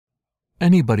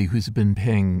Anybody who's been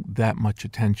paying that much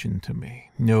attention to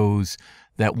me knows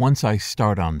that once I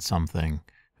start on something,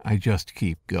 I just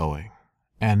keep going.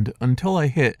 And until I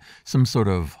hit some sort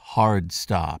of hard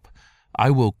stop, I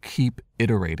will keep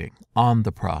iterating on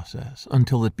the process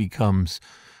until it becomes,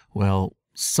 well,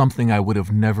 something I would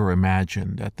have never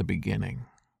imagined at the beginning.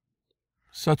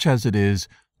 Such as it is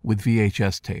with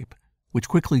VHS tape, which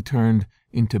quickly turned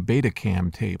into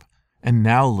Betacam tape and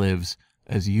now lives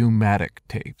as U-Matic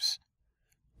tapes.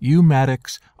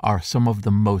 U-Matics are some of the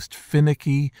most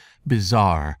finicky,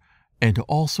 bizarre, and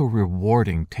also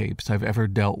rewarding tapes I've ever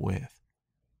dealt with.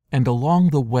 And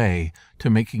along the way to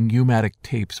making U-Matic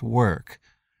tapes work,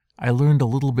 I learned a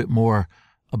little bit more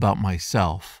about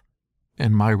myself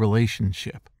and my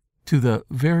relationship to the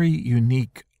very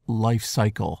unique life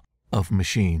cycle of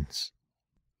machines.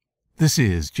 This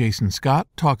is Jason Scott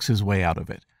Talks His Way Out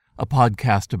of It, a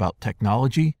podcast about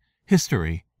technology,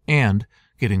 history, and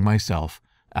getting myself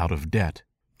out of debt.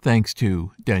 Thanks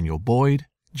to Daniel Boyd,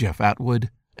 Jeff Atwood,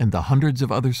 and the hundreds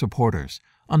of other supporters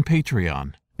on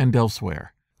Patreon and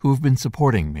elsewhere who have been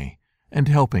supporting me and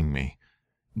helping me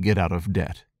get out of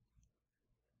debt.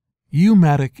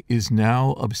 U-Matic is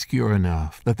now obscure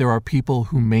enough that there are people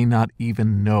who may not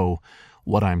even know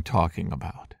what I'm talking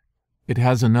about. It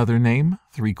has another name,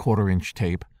 3/4-inch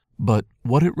tape, but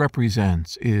what it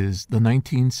represents is the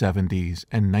 1970s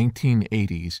and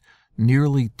 1980s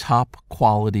nearly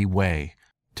top-quality way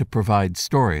to provide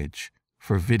storage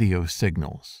for video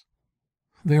signals.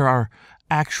 There are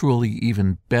actually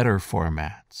even better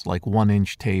formats, like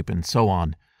 1-inch tape and so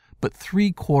on, but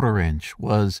 3/4-inch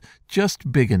was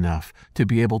just big enough to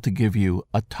be able to give you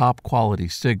a top-quality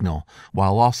signal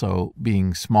while also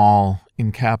being small,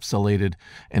 encapsulated,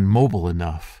 and mobile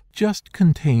enough, just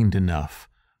contained enough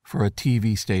for a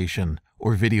TV station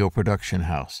or video production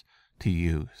house to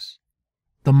use.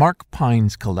 The Mark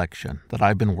Pines collection that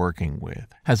I've been working with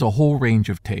has a whole range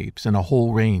of tapes and a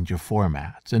whole range of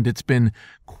formats, and it's been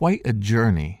quite a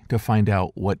journey to find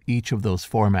out what each of those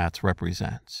formats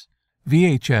represents.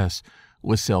 VHS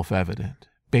was self-evident.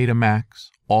 Betamax,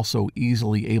 also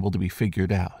easily able to be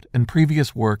figured out, and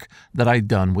previous work that I'd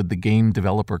done with the Game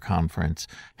Developer Conference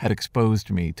had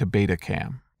exposed me to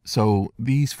Betacam, so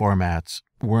these formats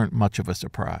weren't much of a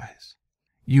surprise.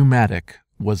 U-Matic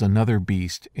was another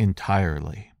beast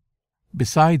entirely.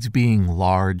 Besides being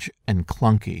large and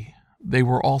clunky, they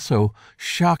were also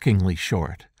shockingly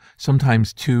short,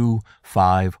 sometimes 2,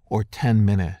 5, or 10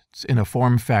 minutes, in a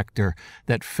form factor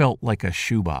that felt like a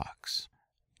shoebox.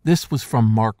 This was from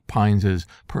Mark Pines'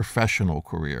 professional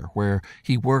career, where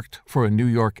he worked for a New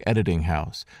York editing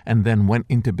house and then went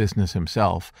into business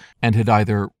himself and had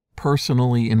either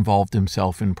personally involved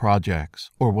himself in projects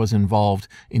or was involved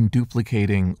in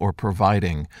duplicating or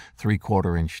providing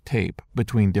 3/4-inch tape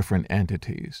between different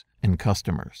entities and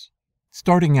customers.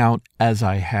 Starting out as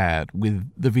I had with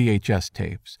the VHS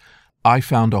tapes, I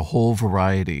found a whole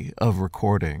variety of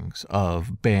recordings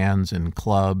of bands and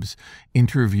clubs,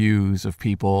 interviews of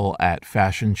people at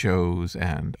fashion shows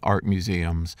and art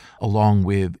museums, along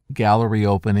with gallery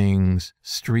openings,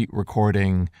 street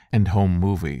recording, and home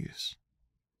movies.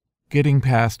 Getting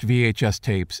past VHS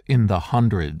tapes in the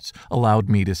hundreds allowed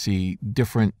me to see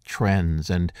different trends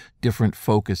and different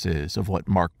focuses of what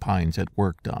Mark Pines had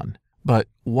worked on. But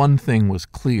one thing was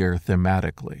clear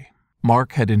thematically.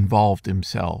 Mark had involved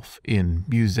himself in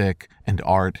music and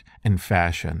art and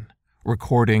fashion,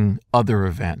 recording other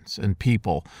events and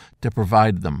people to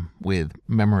provide them with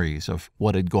memories of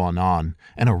what had gone on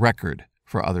and a record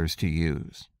for others to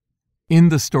use. In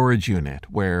the storage unit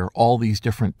where all these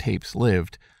different tapes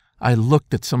lived, I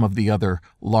looked at some of the other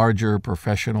larger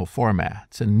professional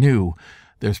formats and knew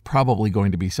there's probably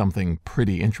going to be something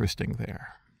pretty interesting there.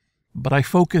 But I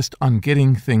focused on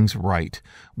getting things right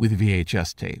with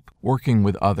VHS tape, working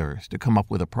with others to come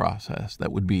up with a process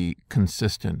that would be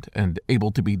consistent and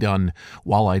able to be done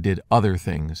while I did other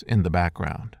things in the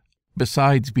background.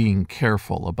 Besides being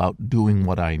careful about doing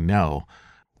what I know,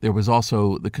 there was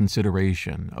also the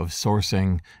consideration of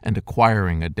sourcing and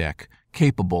acquiring a deck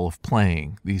capable of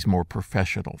playing these more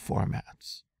professional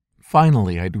formats.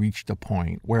 Finally, I'd reached a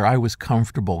point where I was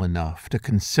comfortable enough to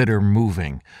consider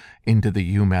moving into the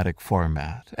U-Matic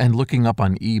format, and looking up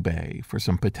on eBay for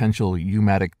some potential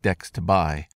U-Matic decks to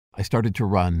buy, I started to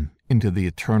run into the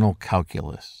eternal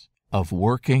calculus of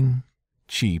working,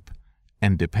 cheap,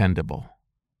 and dependable.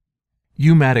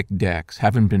 U-Matic decks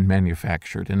haven't been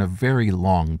manufactured in a very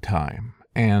long time,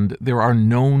 and there are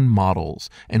known models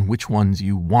and which ones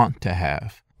you want to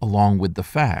have, along with the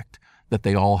fact that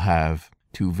they all have,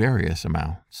 to various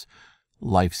amounts,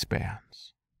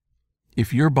 lifespans.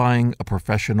 If you're buying a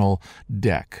professional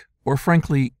deck, or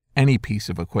frankly, any piece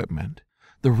of equipment.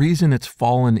 The reason it's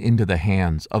fallen into the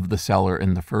hands of the seller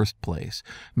in the first place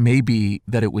may be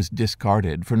that it was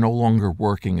discarded for no longer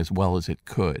working as well as it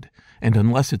could, and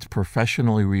unless it's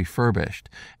professionally refurbished,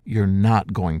 you're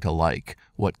not going to like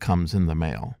what comes in the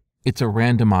mail. It's a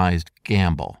randomized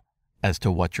gamble as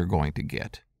to what you're going to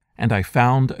get. And I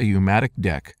found a U-Matic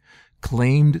deck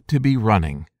claimed to be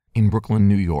running in Brooklyn,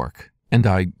 New York, and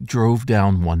I drove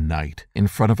down one night in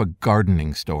front of a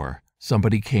gardening store.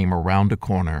 Somebody came around a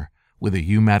corner with a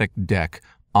U-Matic deck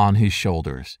on his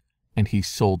shoulders, and he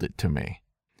sold it to me.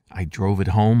 I drove it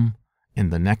home,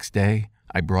 and the next day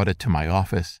I brought it to my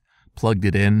office, plugged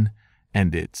it in,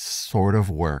 and it sort of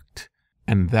worked.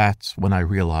 And that's when I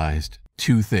realized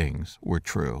two things were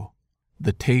true.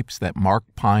 The tapes that Mark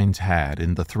Pines had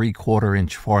in the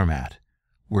 3/4-inch format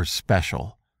were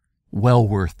special, well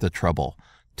worth the trouble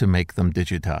to make them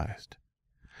digitized.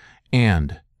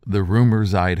 And the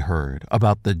rumors I'd heard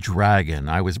about the dragon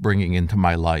I was bringing into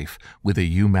my life with a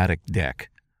U-Matic deck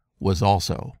was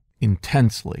also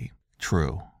intensely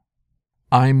true.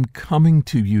 I'm coming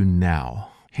to you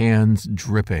now, hands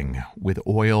dripping with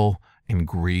oil and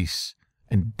grease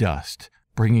and dust,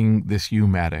 bringing this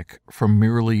U-Matic from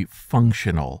merely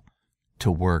functional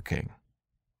to working.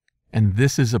 And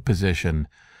this is a position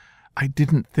I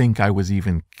didn't think I was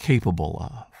even capable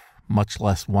of, much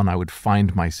less one I would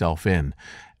find myself in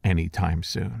anytime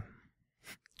soon.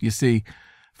 You see,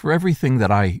 for everything that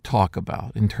I talk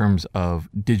about in terms of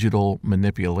digital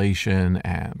manipulation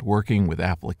and working with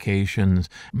applications,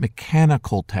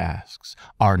 mechanical tasks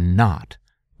are not,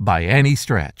 by any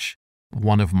stretch,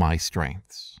 one of my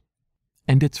strengths.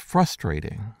 And it's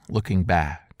frustrating, looking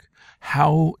back,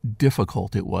 how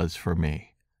difficult it was for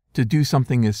me to do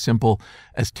something as simple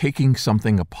as taking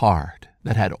something apart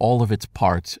that had all of its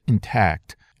parts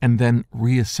intact and then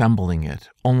reassembling it,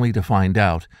 only to find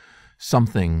out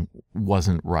something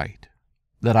wasn't right,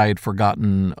 that I had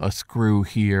forgotten a screw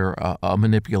here, a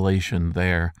manipulation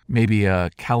there, maybe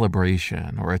a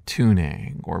calibration or a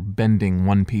tuning or bending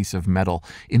one piece of metal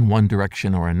in one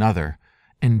direction or another,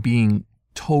 and being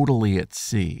totally at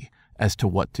sea as to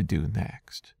what to do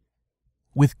next.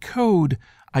 With code,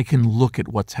 I can look at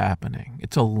what's happening.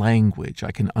 It's a language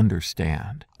I can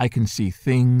understand. I can see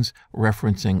things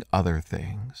referencing other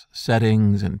things,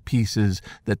 settings and pieces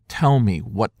that tell me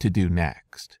what to do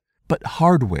next. But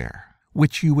hardware,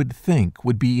 which you would think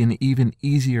would be an even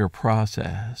easier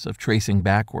process of tracing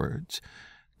backwards,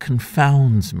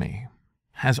 confounds me,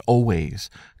 has always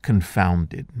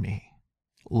confounded me.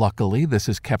 Luckily, this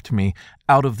has kept me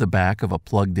out of the back of a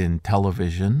plugged-in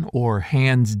television or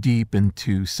hands deep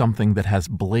into something that has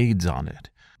blades on it.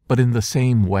 But in the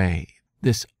same way,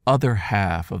 this other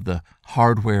half of the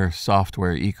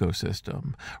hardware-software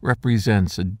ecosystem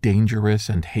represents a dangerous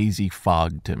and hazy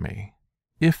fog to me.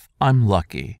 If I'm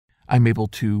lucky, I'm able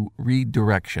to read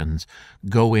directions,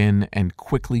 go in and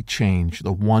quickly change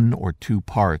the one or two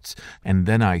parts, and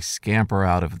then I scamper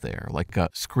out of there like a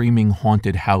screaming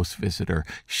haunted house visitor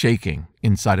shaking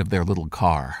inside of their little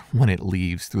car when it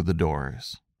leaves through the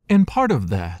doors. And part of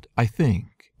that, I think,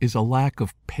 is a lack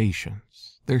of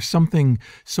patience. There's something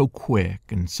so quick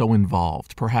and so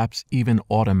involved, perhaps even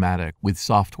automatic with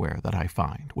software that I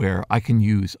find, where I can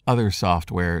use other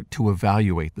software to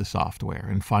evaluate the software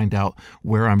and find out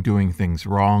where I'm doing things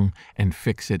wrong and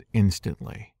fix it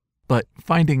instantly. But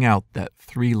finding out that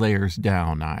 3 layers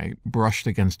down I brushed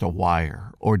against a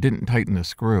wire or didn't tighten a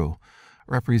screw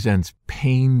represents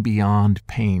pain beyond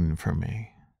pain for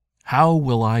me. How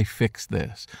will I fix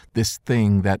this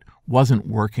thing that wasn't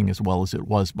working as well as it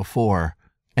was before,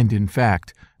 and in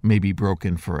fact may be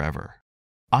broken forever?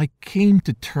 I came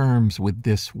to terms with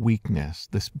this weakness,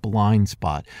 this blind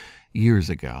spot, years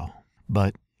ago.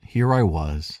 But here I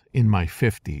was, in my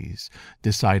 50s,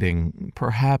 deciding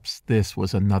perhaps this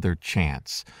was another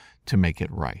chance to make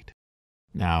it right.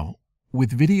 Now,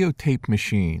 with videotape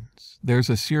machines, there's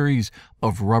a series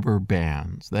of rubber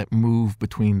bands that move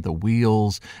between the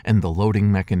wheels and the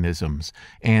loading mechanisms,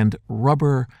 and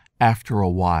rubber, after a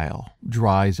while,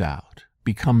 dries out,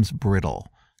 becomes brittle,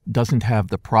 doesn't have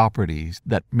the properties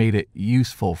that made it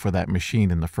useful for that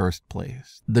machine in the first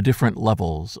place, the different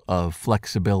levels of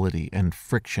flexibility and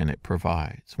friction it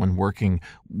provides when working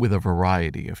with a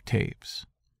variety of tapes.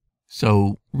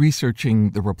 So,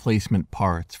 researching the replacement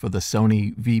parts for the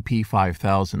Sony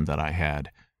VP5000 that I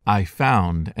had, I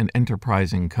found an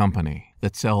enterprising company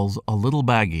that sells a little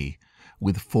baggie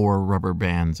with 4 rubber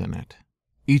bands in it,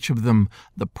 each of them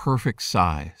the perfect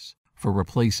size for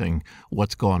replacing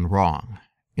what's gone wrong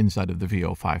inside of the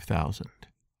VO5000.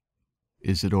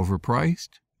 Is it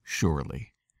overpriced?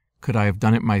 Surely. Could I have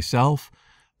done it myself?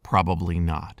 Probably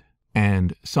not.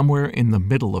 And somewhere in the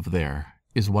middle of there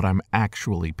is what I'm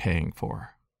actually paying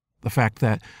for. The fact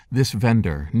that this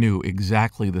vendor knew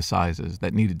exactly the sizes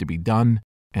that needed to be done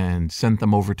and sent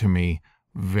them over to me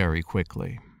very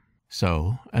quickly.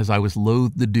 So, as I was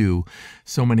loath to do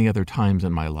so many other times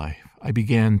in my life, I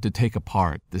began to take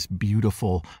apart this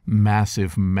beautiful,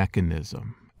 massive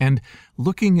mechanism. And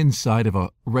looking inside of a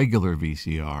regular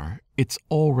VCR, it's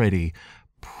already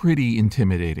pretty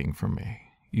intimidating for me.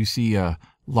 You see a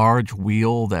large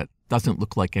wheel that doesn't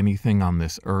look like anything on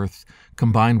this earth,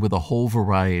 combined with a whole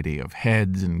variety of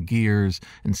heads and gears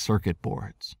and circuit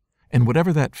boards. And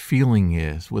whatever that feeling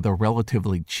is with a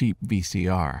relatively cheap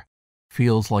VCR,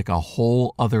 feels like a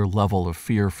whole other level of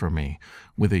fear for me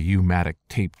with a U-Matic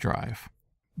tape drive.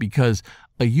 Because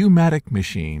a U-Matic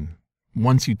machine,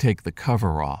 once you take the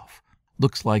cover off,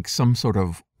 looks like some sort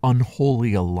of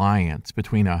unholy alliance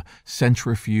between a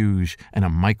centrifuge and a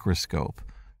microscope,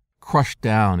 crushed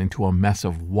down into a mess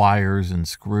of wires and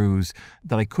screws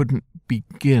that I couldn't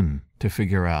begin to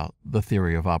figure out the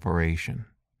theory of operation.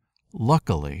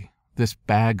 Luckily, this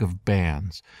bag of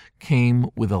bands came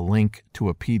with a link to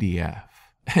a PDF,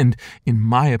 and in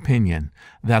my opinion,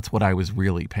 that's what I was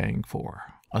really paying for.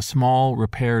 A small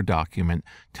repair document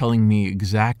telling me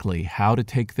exactly how to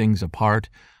take things apart,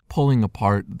 pulling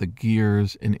apart the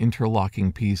gears and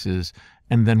interlocking pieces,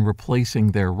 and then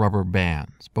replacing their rubber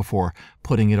bands before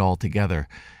putting it all together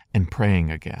and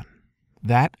praying again.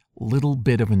 That little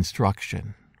bit of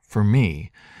instruction, for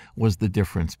me, was the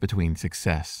difference between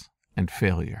success and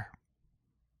failure.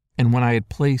 And when I had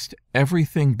placed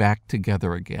everything back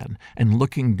together again and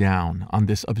looking down on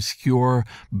this obscure,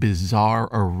 bizarre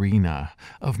arena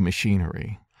of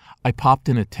machinery, I popped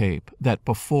in a tape that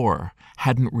before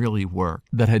hadn't really worked,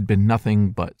 that had been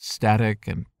nothing but static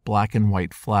and black and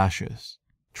white flashes.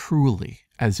 Truly,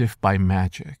 as if by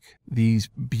magic, these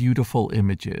beautiful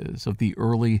images of the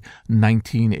early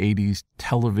 1980s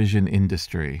television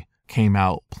industry came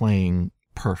out playing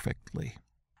perfectly.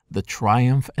 The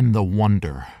triumph and the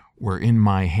wonder were in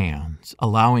my hands,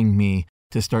 allowing me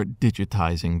to start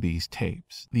digitizing these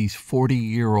tapes, these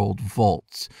 40-year-old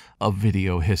vaults of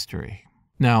video history.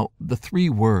 Now, the three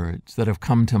words that have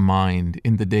come to mind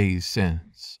in the days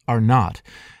since are not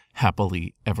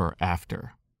happily ever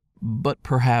after, but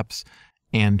perhaps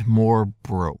and more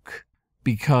broke,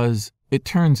 because it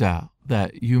turns out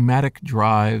that U-Matic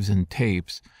drives and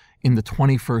tapes in the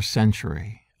 21st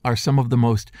century are some of the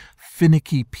most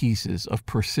finicky pieces of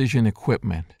precision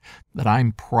equipment that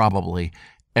I'm probably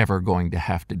ever going to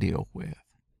have to deal with.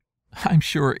 I'm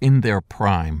sure in their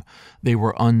prime, they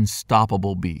were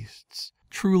unstoppable beasts,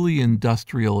 truly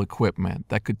industrial equipment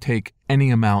that could take any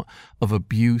amount of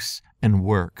abuse and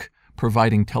work,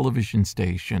 providing television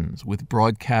stations with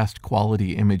broadcast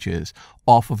quality images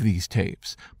off of these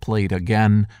tapes, played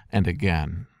again and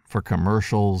again, for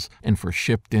commercials and for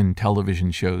shipped-in television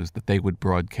shows that they would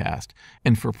broadcast,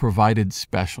 and for provided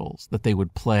specials that they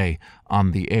would play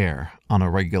on the air on a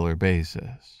regular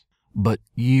basis. But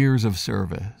years of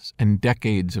service and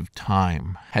decades of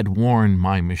time had worn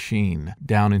my machine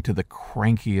down into the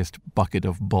crankiest bucket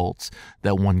of bolts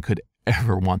that one could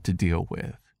ever want to deal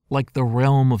with. Like the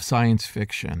realm of science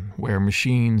fiction, where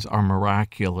machines are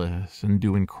miraculous and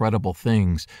do incredible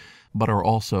things, but are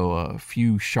also a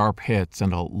few sharp hits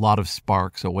and a lot of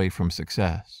sparks away from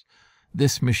success.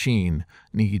 This machine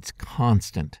needs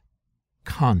constant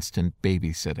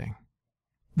babysitting.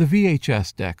 The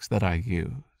VHS decks that I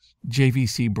use,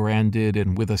 JVC branded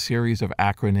and with a series of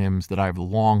acronyms that I've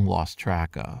long lost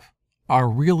track of, are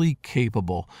really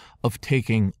capable of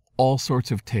taking all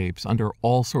sorts of tapes under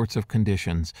all sorts of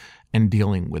conditions and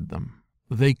dealing with them.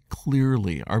 They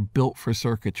clearly are built for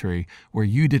circuitry where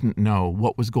you didn't know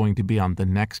what was going to be on the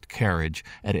next carriage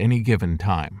at any given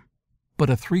time. But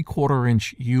a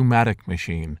 3/4-inch U-Matic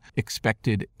machine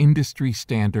expected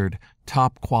industry-standard,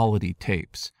 top-quality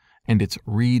tapes, and its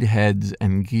reed heads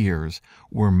and gears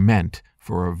were meant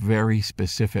for a very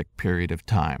specific period of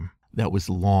time that was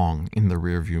long in the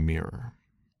rearview mirror.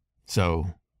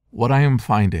 So, what I am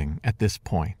finding at this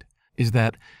point is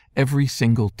that every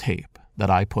single tape that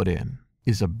I put in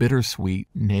is a bittersweet,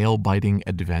 nail-biting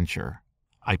adventure.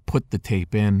 I put the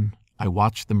tape in, I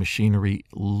watch the machinery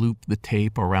loop the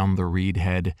tape around the reed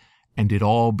head, and it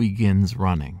all begins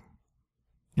running.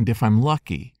 And if I'm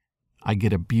lucky, I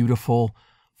get a beautiful,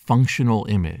 functional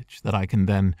image that I can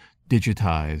then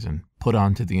digitize and put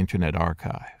onto the Internet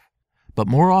Archive. But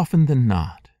more often than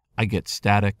not, I get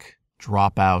static,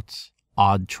 dropouts,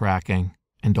 odd tracking,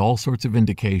 and all sorts of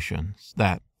indications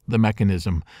that the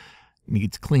mechanism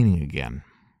needs cleaning again.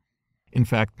 In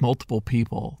fact, multiple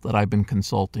people that I've been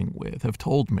consulting with have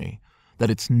told me that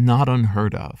it's not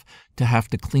unheard of to have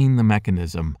to clean the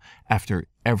mechanism after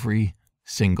every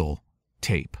single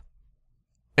tape.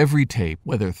 Every tape,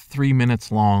 whether 3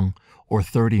 minutes long or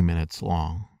 30 minutes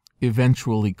long,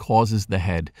 eventually causes the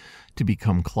head to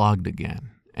become clogged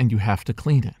again, and you have to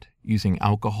clean it using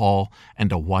alcohol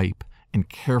and a wipe and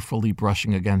carefully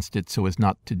brushing against it so as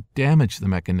not to damage the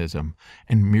mechanism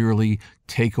and merely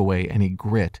take away any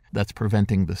grit that's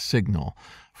preventing the signal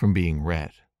from being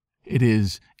read. It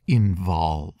is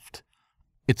involved.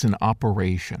 It's an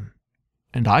operation,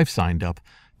 and I've signed up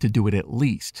to do it at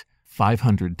least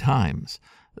 500 times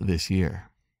this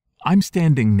year. I'm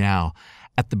standing now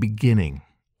at the beginning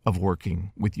of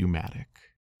working with U-Matic.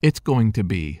 It's going to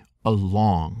be a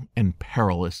long and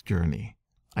perilous journey.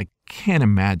 I can't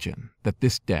imagine that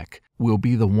this deck will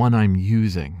be the one I'm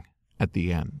using at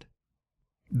the end.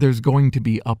 There's going to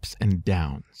be ups and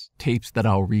downs, tapes that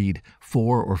I'll read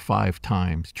 4 or 5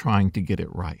 times trying to get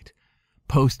it right,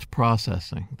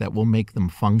 post-processing that will make them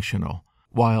functional,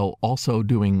 while also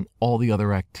doing all the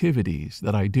other activities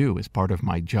that I do as part of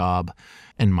my job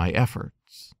and my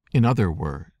efforts. In other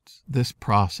words, this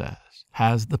process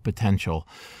has the potential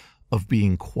of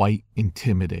being quite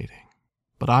intimidating.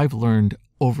 But I've learned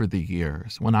over the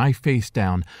years, when I face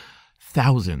down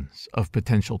thousands of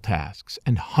potential tasks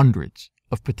and hundreds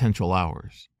of potential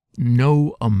hours,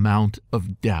 no amount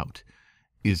of doubt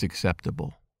is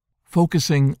acceptable.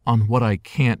 Focusing on what I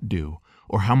can't do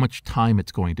or how much time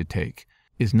it's going to take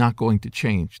is not going to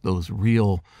change those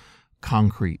real,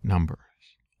 concrete numbers.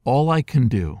 All I can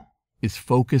do is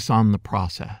focus on the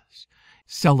process,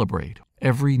 celebrate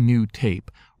every new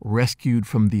tape rescued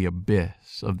from the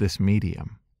abyss of this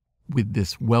medium, with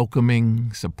this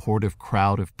welcoming, supportive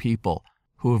crowd of people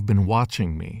who have been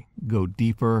watching me go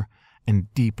deeper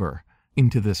and deeper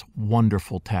into this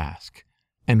wonderful task,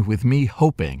 and with me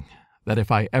hoping that if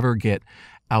I ever get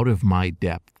out of my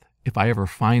depth, if I ever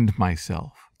find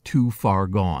myself too far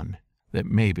gone, that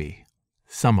maybe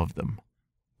some of them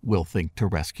will think to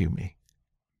rescue me.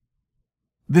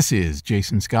 This is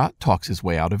Jason Scott Talks His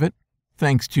Way Out of It.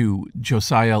 Thanks to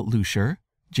Josiah Lucier,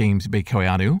 James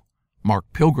Bekoyanu, Mark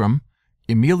Pilgrim,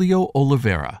 Emilio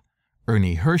Oliveira,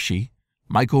 Ernie Hershey,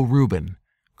 Michael Rubin,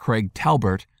 Craig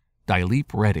Talbert,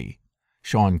 Dileep Reddy,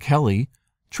 Sean Kelly,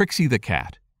 Trixie the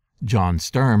Cat, John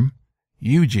Sturm,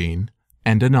 Eugene,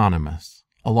 and Anonymous,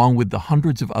 along with the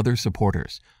hundreds of other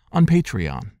supporters on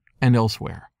Patreon and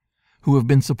elsewhere who have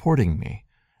been supporting me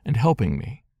and helping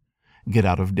me get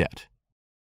out of debt.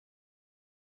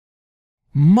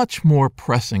 Much more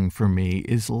pressing for me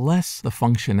is less the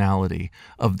functionality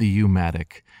of the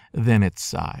U-Matic than its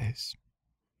size.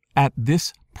 At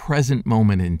this present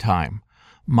moment in time,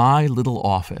 my little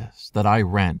office that I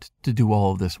rent to do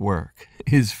all of this work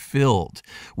is filled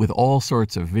with all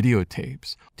sorts of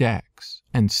videotapes, decks,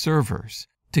 and servers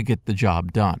to get the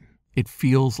job done. It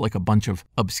feels like a bunch of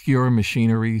obscure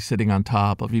machinery sitting on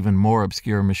top of even more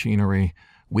obscure machinery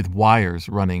with wires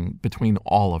running between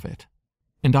all of it.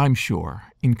 And I'm sure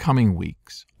in coming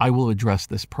weeks I will address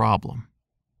this problem.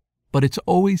 But it's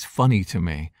always funny to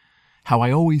me how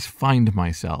I always find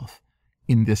myself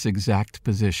in this exact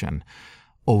position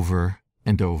over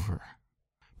and over.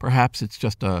 Perhaps it's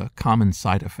just a common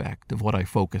side effect of what I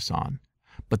focus on.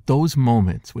 But those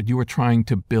moments when you are trying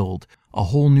to build a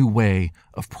whole new way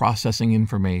of processing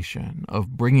information,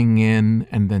 of bringing in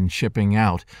and then shipping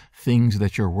out things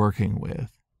that you're working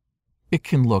with, it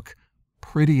can look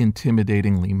pretty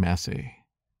intimidatingly messy.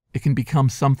 It can become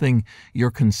something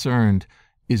you're concerned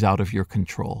is out of your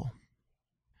control.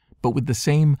 But with the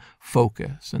same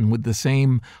focus and with the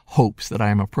same hopes that I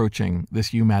am approaching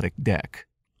this U-Matic deck,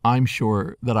 I'm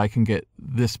sure that I can get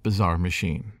this bizarre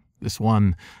machine, this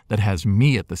one that has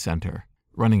me at the center,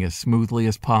 running as smoothly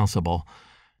as possible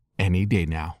any day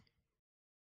now.